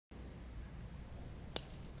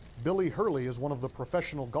Billy Hurley is one of the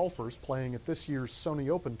professional golfers playing at this year's Sony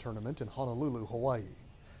Open tournament in Honolulu, Hawaii.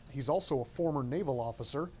 He's also a former naval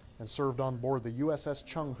officer and served on board the USS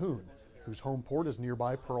Chung, Hoon, whose home port is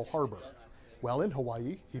nearby Pearl Harbor. While in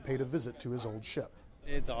Hawaii, he paid a visit to his old ship.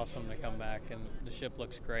 It's awesome to come back, and the ship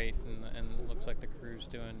looks great, and looks like the crew's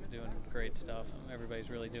doing great stuff. Everybody's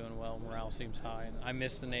really doing well. Morale seems high. And I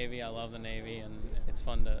miss the Navy. I love the Navy, and it's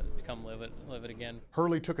fun to come live it again.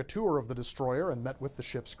 Hurley took a tour of the destroyer and met with the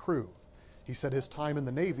ship's crew. He said his time in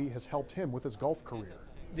the Navy has helped him with his golf career.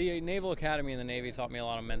 The Naval Academy and the Navy taught me a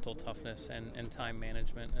lot of mental toughness and time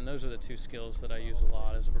management, and those are the two skills that I use a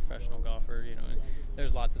lot as a professional golfer. You know,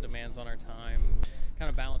 there's lots of demands on our time. Kind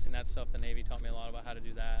of balancing that stuff, the Navy taught me a lot about how to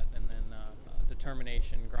do that, and then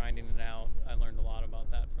determination, grinding it out. I learned a lot about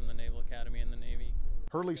that from the Naval Academy and the Navy.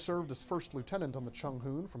 Hurley served as first lieutenant on the Chung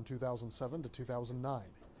Hoon from 2007 to 2009.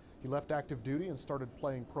 He left active duty and started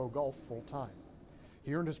playing pro golf full-time.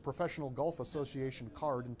 He earned his Professional Golf Association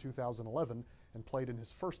card in 2011 and played in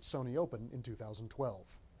his first Sony Open in 2012.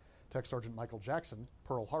 Tech Sergeant Michael Jackson,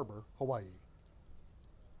 Pearl Harbor, Hawaii.